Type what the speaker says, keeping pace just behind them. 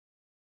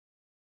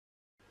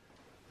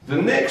The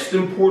next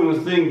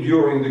important thing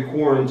during the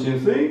quarantine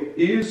thing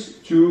is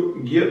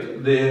to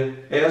get the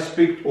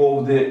aspect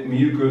of the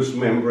mucous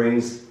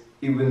membranes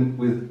even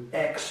with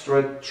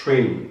extra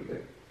training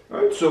there.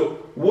 Right?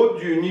 So what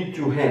do you need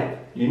to have?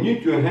 You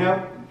need to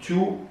have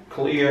two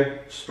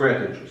clear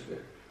strategies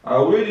there. I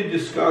already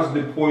discussed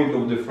the point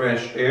of the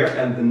fresh air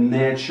and the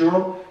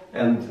natural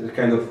and the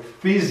kind of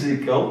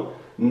physical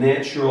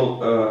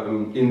natural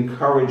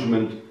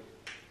encouragement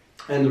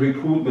and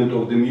recruitment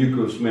of the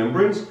mucous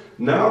membranes.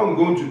 Now I'm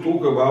going to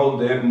talk about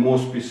the more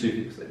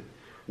specific thing.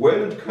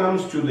 When it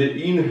comes to the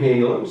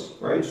inhalers,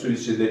 right, so you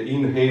see the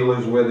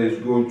inhalers, whether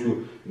it's going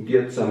to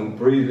get some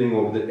breathing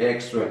of the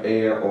extra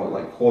air or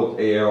like hot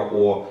air,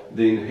 or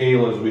the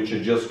inhalers which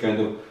are just kind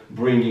of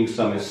bringing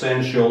some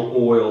essential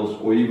oils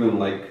or even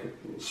like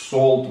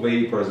salt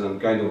vapors and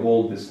kind of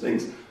all these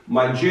things.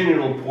 My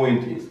general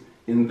point is,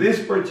 in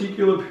this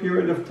particular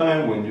period of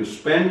time when you're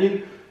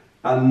spending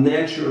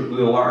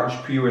unnaturally large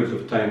periods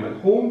of time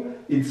at home,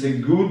 it's a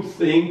good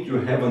thing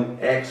to have an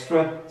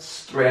extra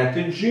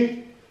strategy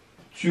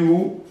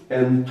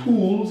and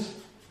tools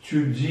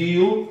to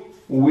deal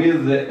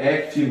with the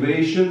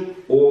activation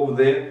of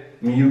the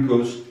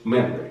mucous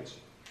membranes.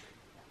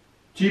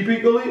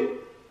 Typically,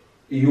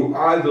 you're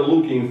either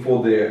looking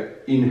for the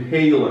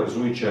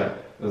inhalers, which are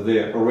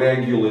the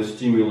regular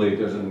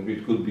stimulators, and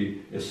it could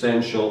be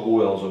essential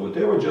oils or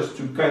whatever, just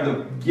to kind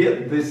of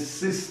get this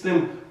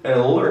system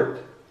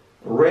alert,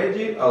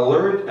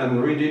 alert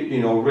and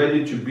ready,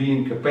 ready to be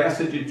in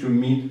capacity to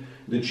meet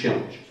the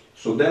challenges.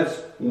 So that's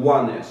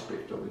one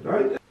aspect of it,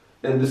 right?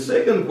 And the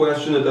second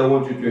question that I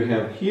want you to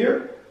have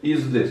here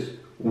is this: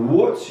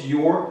 what's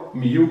your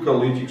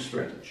mucolytic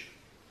strategy?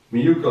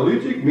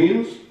 Mucolytic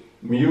means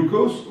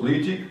mucous,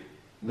 lytic,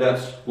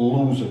 that's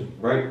losing,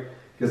 right?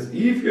 Because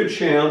if your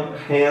child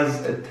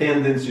has a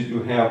tendency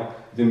to have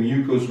the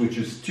mucus which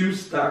is too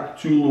stuck,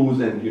 too loose,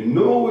 and you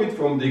know it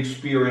from the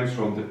experience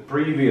from the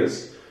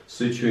previous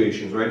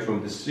situations, right,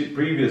 from the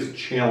previous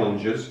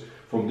challenges,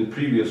 from the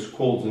previous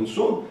colds and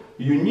so on,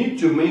 you need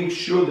to make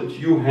sure that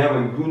you have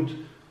a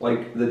good,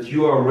 that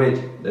you are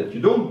ready, that you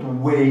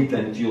don't wait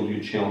until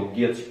your child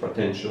gets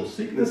potential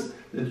sickness,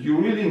 that you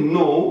really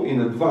know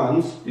in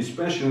advance,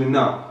 especially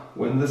now,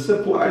 when the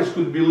supplies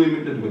could be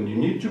limited, when you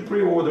need to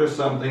pre-order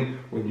something,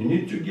 when you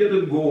need to get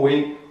it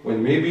going,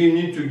 when maybe you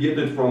need to get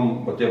it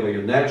from whatever,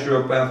 your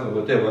naturopath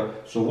or whatever.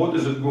 So what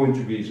is it going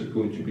to be? Is it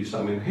going to be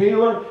some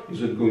inhaler?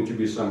 Is it going to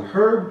be some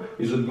herb?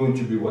 Is it going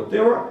to be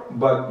whatever?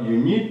 But you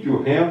need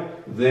to have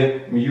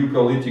the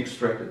mucolytic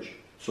strategy.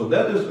 So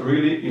that is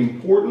really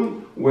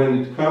important when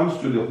it comes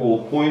to the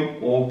whole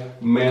point of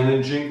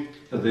managing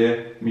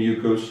the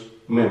mucous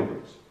membrane.